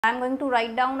I'm going to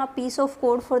write down a piece of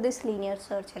code for this linear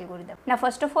search algorithm. Now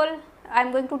first of all,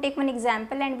 I'm going to take one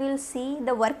example and we will see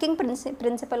the working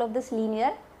principle of this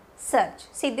linear search.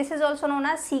 See, this is also known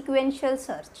as sequential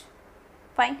search.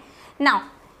 Fine. Now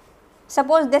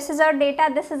suppose this is our data,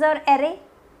 this is our array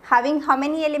having how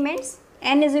many elements?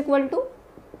 N is equal to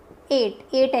 8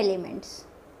 elements,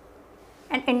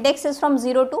 and index is from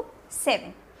 0 to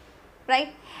 7,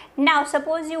 right? Now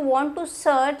suppose you want to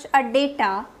search a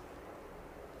data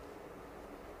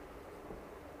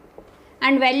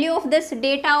and value of this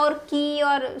data or key,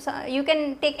 or you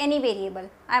can take any variable.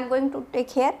 I am going to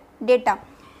take here data,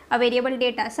 a variable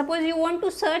data. Suppose you want to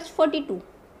search 42.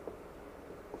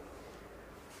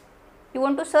 You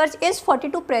want to search is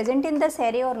 42 present in this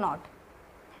array or not.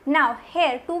 Now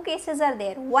here two cases are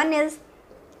there. One is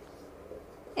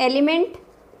element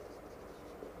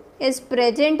is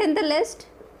present in the list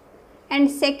and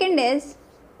second is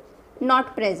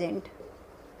not present,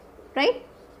 right?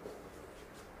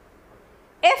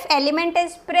 If element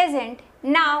is present,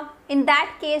 now in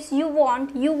that case you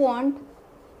want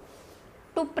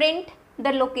to print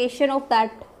the location of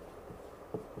that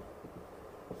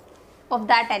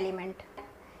element,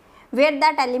 where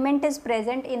that element is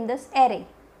present in this array.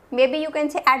 Maybe you can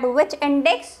say at which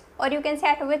index, or you can say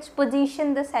at which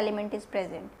position this element is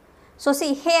present. So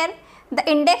see here the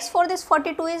index for this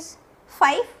 42 is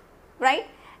 5, right?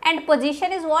 And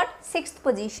position is what? 6th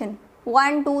position.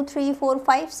 1, 2, 3, 4,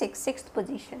 5, 6, 6th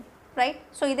position, right?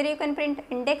 So either you can print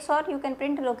index or you can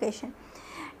print location.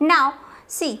 Now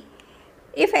see,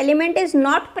 if element is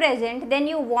not present, then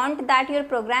you want that your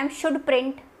program should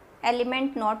print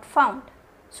element not found.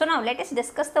 So now let us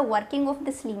discuss the working of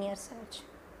this linear search.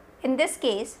 In this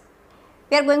case,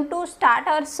 we are going to start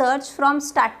our search from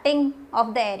starting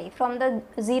of the array, from the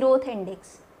 0th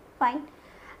index, fine,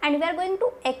 and we are going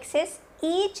to access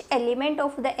each element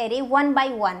of the array one by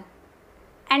one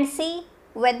and see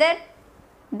whether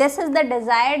this is the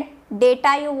desired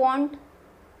data you want.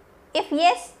 If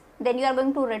yes, then you are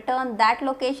going to return that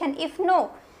location. If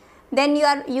no, then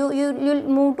you'll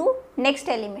move to next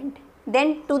element,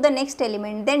 then to the next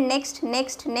element, then next,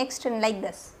 and like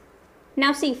this.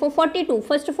 Now see, for 42,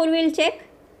 first of all we will check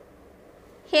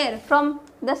here from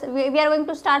this, we are going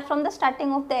to start from the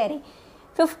starting of the array.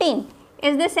 15,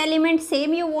 is this element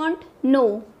same you want?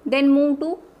 No, then move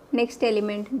to next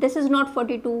element. This is not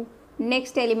 42,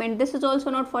 next element. This is also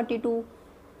not 42,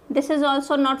 this is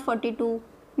also not 42,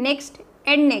 next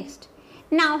and next.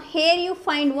 Now here you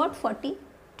find what?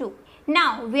 42.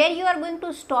 Now where you are going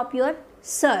to stop your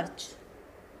search?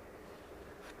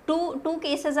 Two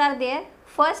cases are there.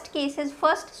 First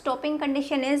stopping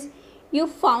condition is you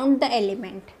found the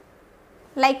element,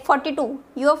 like 42,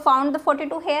 you have found the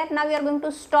 42 here. Now you are going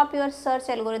to stop your search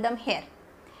algorithm here,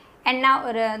 and now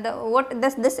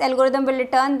this algorithm will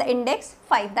return the index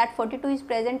 5, that 42 is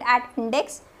present at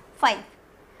index 5.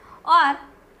 Or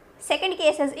second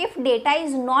case is if data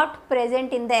is not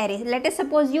present in the array. Let us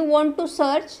suppose you want to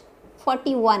search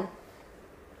 41.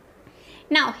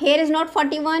 Now here is not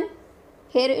 41,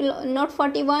 here not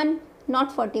 41,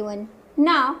 not 41.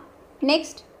 Now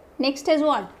next is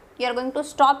what? You are going to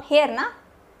stop here, na?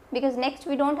 Because next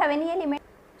we don't have any element.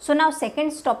 So now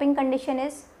second stopping condition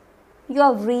is you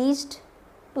have reached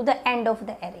to the end of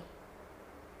the array,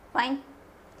 fine,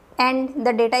 and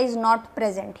the data is not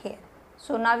present here.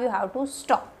 So now you have to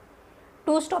stop.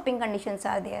 Two stopping conditions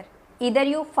are there. Either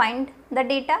you find the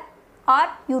data or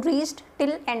you reached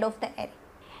till end of the array.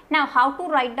 Now how to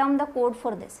write down the code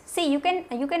for this? See, you can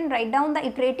write down the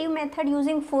iterative method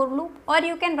using for loop, or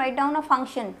you can write down a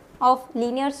function of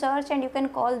linear search and you can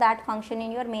call that function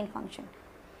in your main function.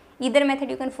 Either method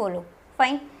you can follow,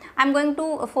 fine. I am going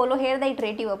to follow here the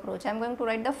iterative approach. I am going to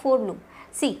write the for loop.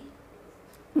 See,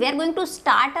 we are going to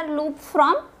start a loop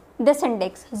from this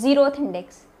index, 0th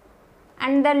index,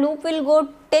 and the loop will go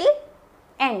till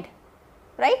end,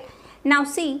 right? Now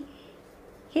see,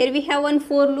 here we have one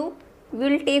for loop. We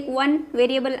will take one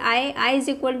variable I is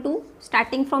equal to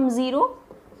starting from 0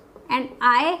 and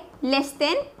I less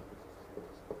than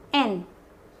n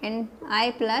and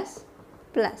I plus,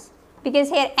 because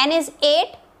here n is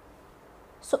 8,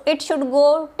 so it should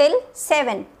go till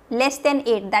 7, less than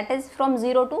 8, that is from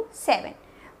 0 to 7,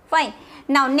 fine.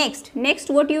 Now next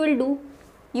what you will do?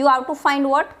 You have to find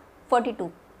what?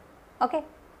 42, okay.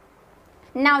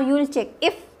 Now you will check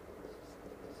if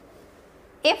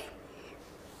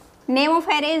name of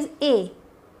array is A,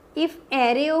 if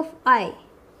array of I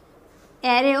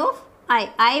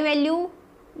value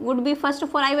would be, first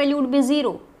of all I value would be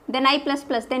 0, then I plus,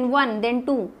 then 1, then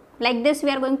 2, like this we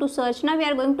are going to search. Now we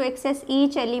are going to access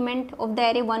each element of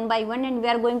the array one by one and we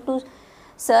are going to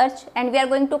search, and we are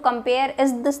going to compare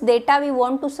is this data we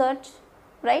want to search,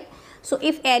 right? So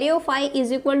if array of I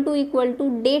is equal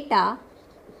to data,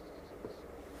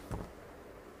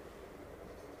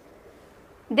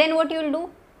 then what you will do?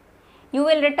 You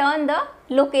will return the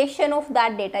location of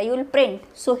that data. You will print.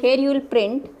 So here you will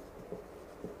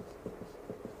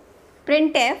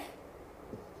printf,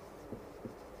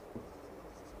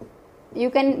 you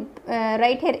can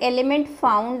write here element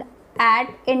found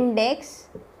at index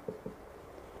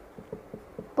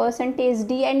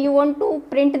 %d, and you want to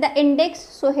print the index.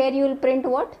 So here you will print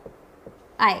what?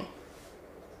 I,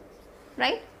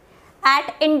 right?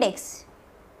 At index.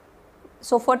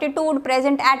 So 42 would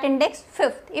present at index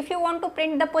 5th. If you want to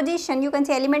print the position, you can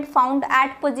say element found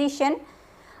at position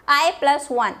I plus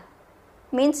 1,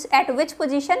 means at which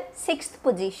position? 6th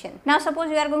position. Now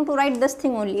suppose you are going to write this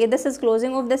thing only. This is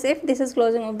closing of this if, this is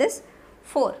closing of this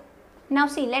for. Now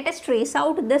see, let us trace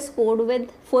out this code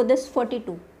for this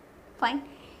 42. Fine.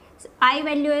 So I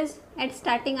value is, at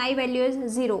starting I value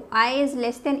is 0. I is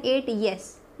less than 8,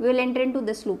 yes. We will enter into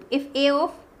this loop. If a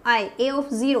of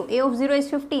 0 is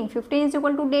 15, 15 is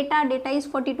equal to data is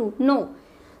 42, no.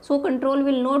 So control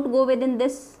will not go within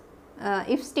this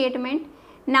if statement.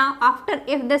 Now after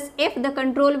if the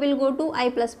control will go to I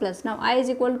plus plus. Now I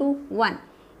is equal to 1.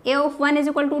 A of 1 is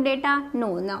equal to data,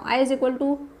 no. Now I is equal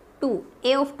to 2.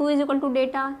 A of 2 is equal to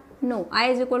data, no. I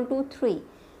is equal to 3.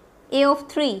 A of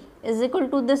 3 is equal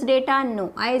to this data,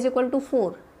 no. I is equal to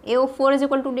 4. A of 4 is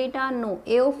equal to data, no.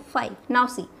 A of 5. Now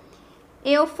see,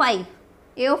 A of 5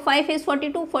 is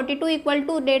 42, 42 equal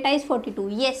to data is 42,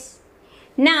 yes.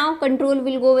 Now control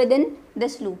will go within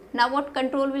this loop. Now what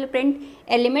control will print?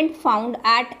 Element found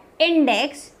at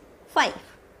index 5.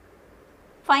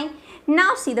 Fine.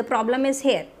 Now see, the problem is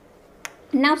here.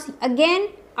 Now see, again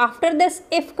after this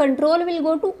if control will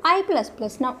go to I plus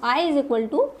plus. Now I is equal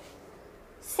to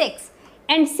 6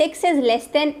 and 6 is less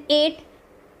than 8,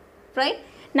 right?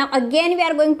 Now again we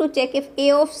are going to check if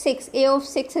A of 6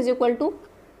 is equal to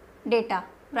data,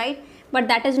 right? But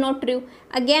that is not true.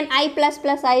 Again I plus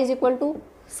plus I is equal to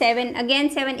 7. Again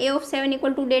 7, A of 7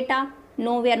 equal to data,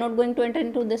 no, we are not going to enter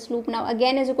into this loop. Now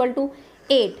again is equal to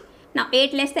 8. Now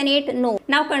 8 less than 8, no.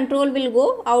 Now control will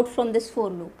go out from this for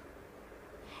loop.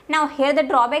 Now here the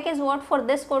drawback is what? For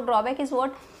this code, drawback is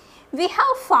what? We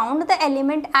have found the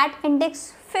element at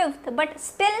index 5th, but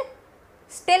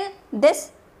still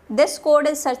this code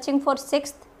is searching for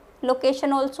 6th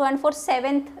location also and for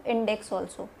 7th index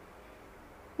also.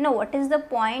 Now what is the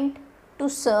point to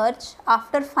search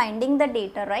after finding the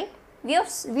data, right? We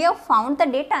have found the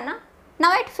data, na?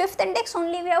 Now at 5th index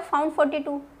only we have found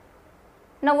 42.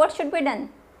 Now what should be done?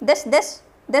 This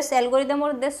algorithm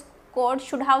or this code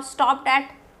should have stopped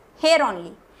at here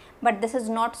only, but this is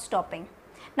not stopping.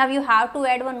 Now you have to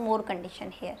add one more condition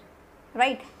here,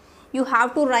 right? You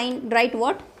have to write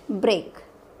what? Break.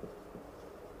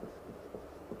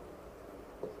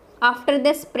 After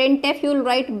this printf you will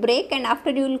write break, and after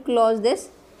you will close this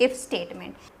if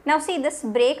statement. Now see, this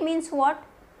break means what?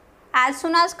 As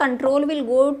soon as control will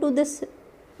go to this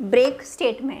break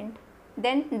statement,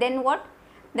 then what?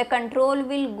 The control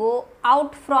will go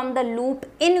out from the loop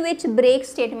in which break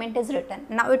statement is written.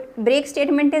 Now break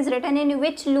statement is written in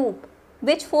which loop?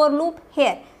 Which for loop?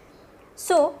 Here.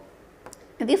 So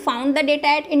we found the data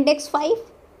at index 5,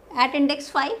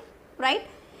 right?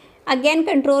 Again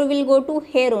control will go to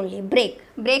here only, break.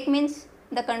 Break means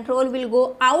the control will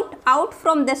go out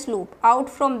from this loop,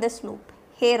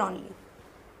 here only.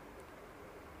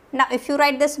 Now if you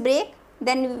write this break,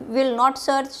 then we will not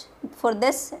search for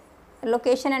this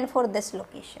location and for this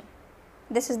location.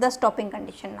 This is the stopping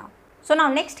condition now. So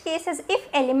now next case is if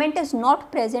element is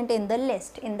not present in the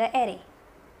list, in the array,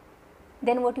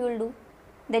 then what you will do?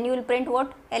 Then you will print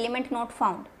what? Element not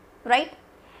found, right?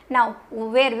 Now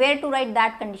where to write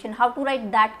that condition? How to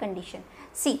write that condition?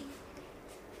 See,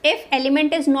 if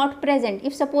element is not present,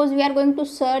 if suppose we are going to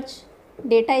search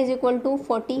data is equal to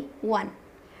 41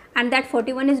 and that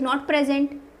 41 is not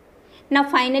present. Now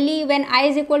finally when I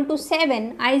is equal to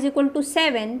 7,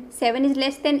 7 is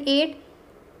less than 8,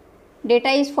 data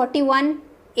is 41,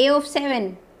 A of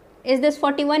 7, is this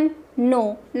 41?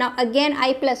 No. Now again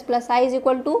I plus plus I is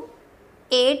equal to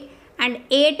 8 and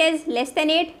 8 is less than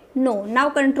 8? No. Now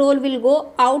control will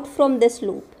go out from this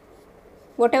loop,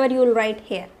 whatever you will write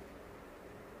here.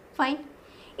 Fine.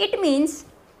 It means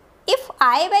if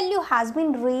I value has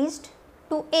been reached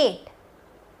to 8,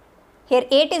 here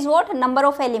 8 is what? Number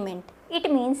of element. It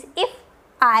means if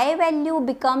I value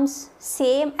becomes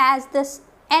same as this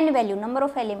n value, number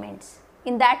of elements,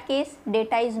 in that case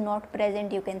data is not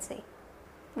present, you can say,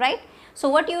 right? So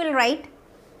what you will write?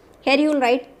 Here you will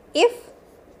write if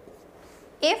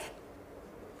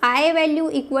I value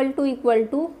equal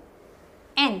to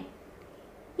n.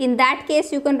 In that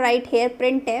case, you can write here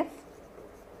printf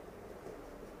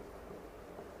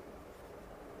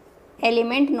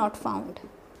element not found.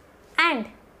 And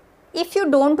if you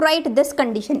don't write this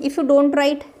condition, if you don't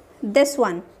write this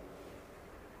one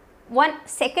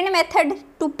second method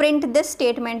to print this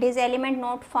statement is element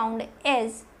not found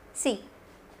is, see,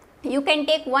 you can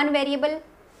take one variable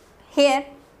here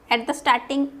at the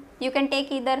starting, you can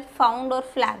take either found or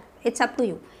flag, it's up to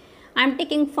you. I am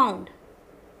taking found.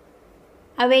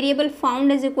 A variable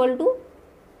found is equal to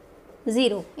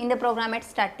 0 in the program at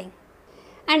starting.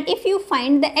 And if you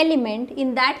find the element,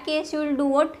 in that case you will do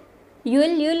what? You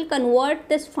will convert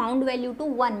this found value to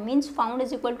 1, means found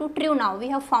is equal to true. Now we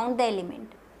have found the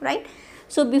element, right?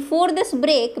 So before this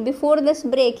break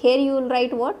here you will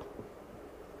write what?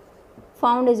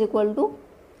 Found is equal to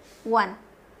 1,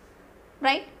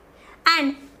 right?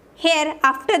 And here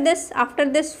after this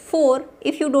 4,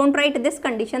 if you don't write this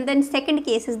condition, then second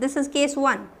case is, this is case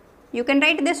 1, you can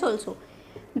write this also.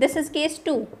 This is case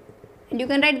 2 and you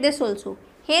can write this also.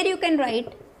 Here you can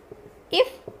write if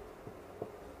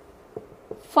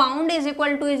found is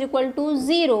equal to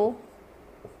 0,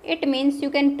 it means you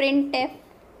can print f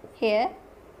here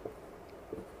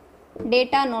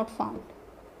data not found.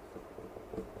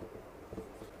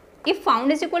 If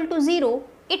found is equal to 0,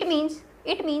 it means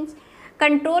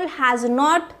control has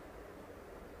not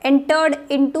entered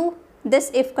into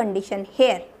this if condition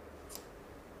here,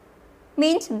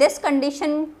 means this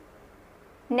condition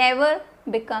never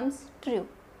becomes true.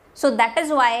 So that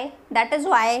is why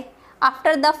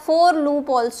after the for loop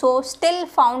also still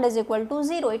found is equal to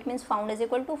 0, it means found is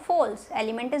equal to false,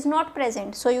 element is not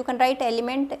present. So you can write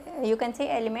element, you can say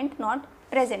element not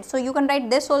present. So you can write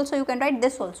this also, you can write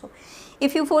this also.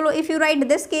 If you write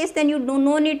this case, then you do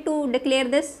no need to declare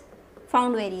this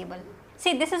found variable.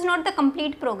 See, this is not the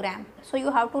complete program, so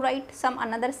you have to write some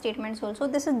another statements also.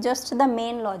 This is just the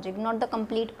main logic, not the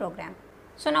complete program.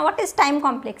 So now what is time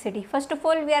complexity? First of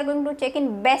all, we are going to check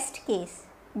in best case.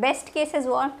 Best case is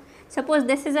what? Suppose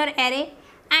this is our array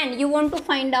and you want to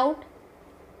find out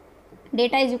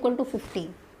data is equal to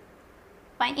 15.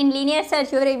 Fine. In linear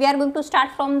search, we are going to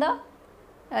start from the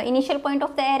initial point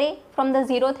of the array, from the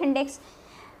 0th index.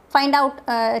 Find out,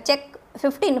 check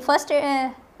 15. First,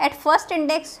 at first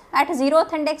index, at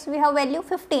 0th index, we have value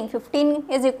 15. 15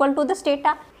 is equal to this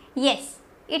data. Yes,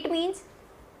 it means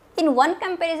in one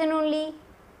comparison only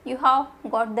you have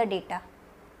got the data.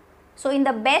 So in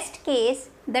the best case,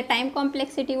 the time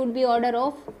complexity would be order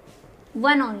of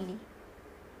 1 only.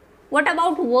 What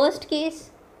about worst case?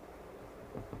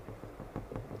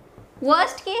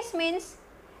 Worst case means,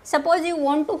 suppose you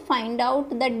want to find out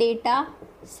the data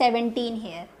 17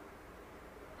 here.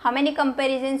 How many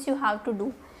comparisons you have to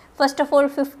do? First of all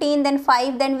 15, then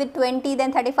 5, then with 20,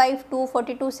 then 35, 2,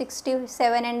 42,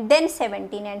 67 and then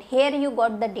 17, and here you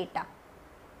got the data.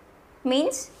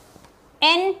 Means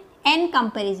n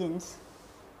comparisons,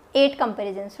 8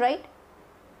 comparisons, right?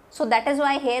 So that is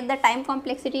why here the time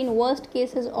complexity in worst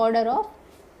case is order of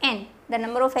n, the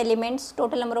number of elements,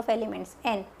 total number of elements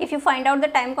n. If you find out the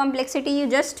time complexity, you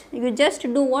just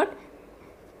do what?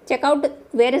 Check out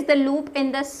where is the loop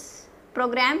in this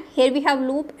program. Here we have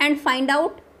loop, and find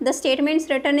out the statements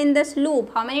written in this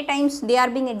loop, how many times they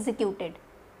are being executed.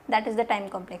 That is the time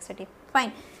complexity.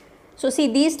 Fine. So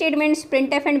see, these statements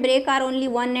printf and break are only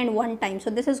 1 and 1 time. So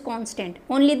this is constant.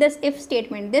 Only this if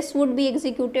statement, this would be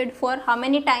executed for how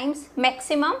many times?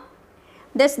 Maximum.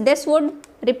 This would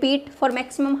repeat for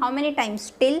maximum how many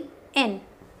times? Till n,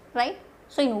 right?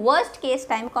 So in worst case,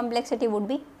 time complexity would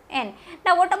be n.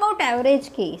 Now what about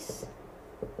average case?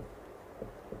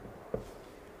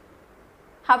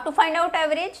 How to find out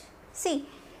average? See,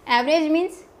 average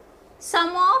means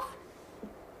sum of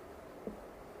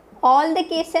all the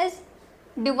cases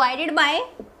divided by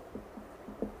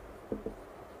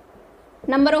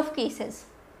number of cases,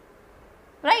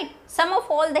 right? Sum of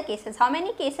all the cases. How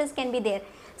many cases can be there?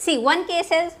 See, one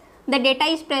case is the data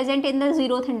is present in the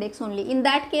 0th index only. In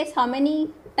that case, how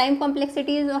many time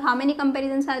complexities or how many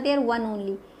comparisons are there? 1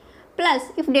 only. Plus,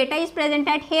 if data is present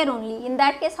at here only, in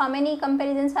that case, how many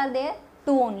comparisons are there?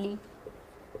 2 only.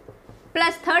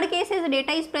 Plus, third case is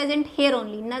data is present here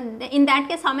only. Now, in that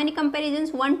case, how many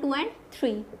comparisons? 1, 2 and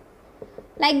 3.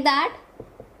 Like that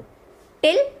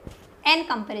till n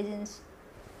comparisons.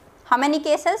 How many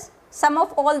cases? Sum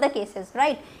of all the cases,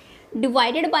 right?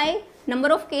 Divided by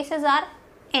number of cases are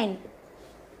n,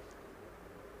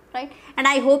 right? And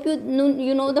I hope you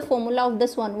know the formula of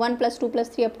this one, 1 plus 2 plus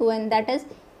 3 up to n, that is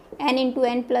n into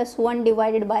n plus 1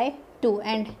 divided by 2,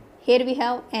 and here we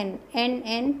have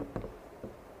n.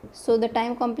 So the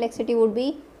time complexity would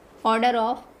be order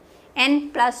of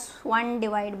n plus 1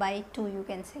 divided by 2, you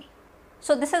can say.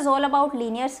 So this is all about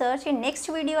linear search. In next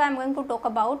video I am going to talk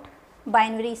about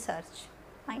binary search.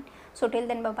 Fine. So till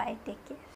then, bye bye, take care.